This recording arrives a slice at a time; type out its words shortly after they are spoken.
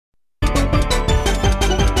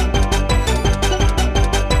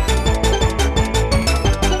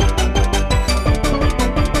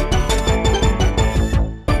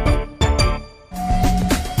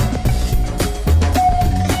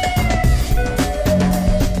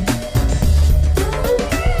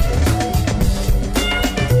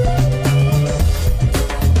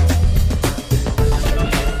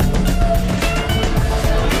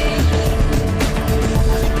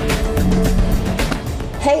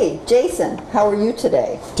Hey, Jason, how are you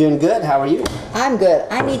today? Doing good. How are you? I'm good.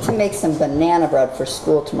 I need to make some banana bread for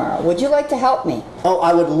school tomorrow. Would you like to help me? Oh,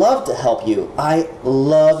 I would love to help you. I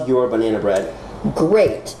love your banana bread.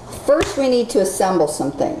 Great. First, we need to assemble some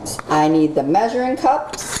things. I need the measuring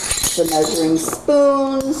cups, the measuring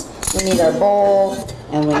spoons, we need our bowl,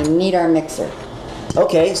 and we need our mixer.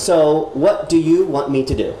 Okay, so what do you want me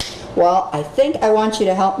to do? Well, I think I want you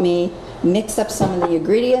to help me mix up some of the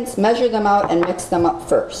ingredients, measure them out, and mix them up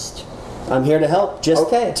first. I'm here to help. Just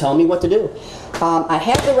tell me what to do. I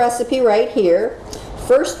have the recipe right here.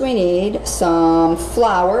 First, we need some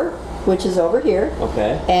flour, which is over here.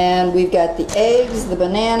 Okay. And we've got the eggs, the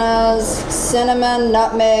bananas, cinnamon,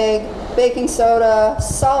 nutmeg, baking soda,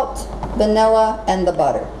 salt, vanilla, and the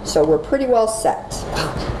butter. So we're pretty well set.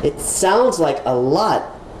 It sounds like a lot.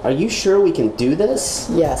 Are you sure we can do this?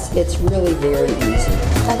 Yes, it's really very easy.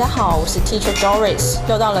 大家好，我是 Teacher Doris，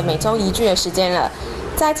 又到了每周一句的时间了。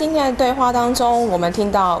在今天的对话当中，我们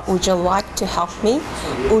听到 Would you like to help me?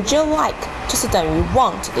 Would you like 就是等于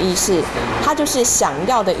want 的意思，它就是想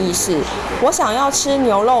要的意思。我想要吃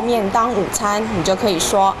牛肉面当午餐，你就可以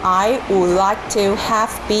说 I would like to have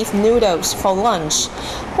beef noodles for lunch，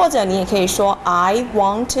 或者你也可以说 I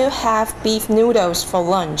want to have beef noodles for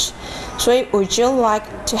lunch。所以 Would you like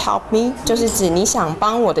to help me 就是指你想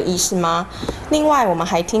帮我的意思吗？另外，我们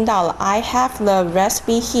还听到了 I have the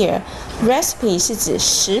recipe here。Recipe 是指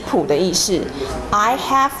食谱的意思 ，I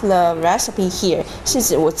have the recipe here 是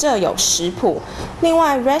指我这有食谱。另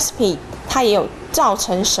外 recipe 它也有造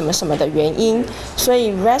成什么什么的原因，所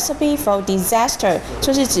以 recipe for disaster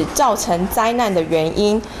就是指造成灾难的原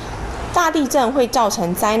因。大地震会造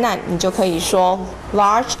成灾难，你就可以说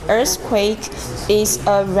Large earthquake is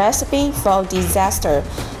a recipe for disaster。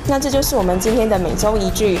那这就是我们今天的每周一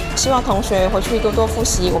句，希望同学回去多多复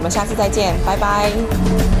习。我们下次再见，拜拜。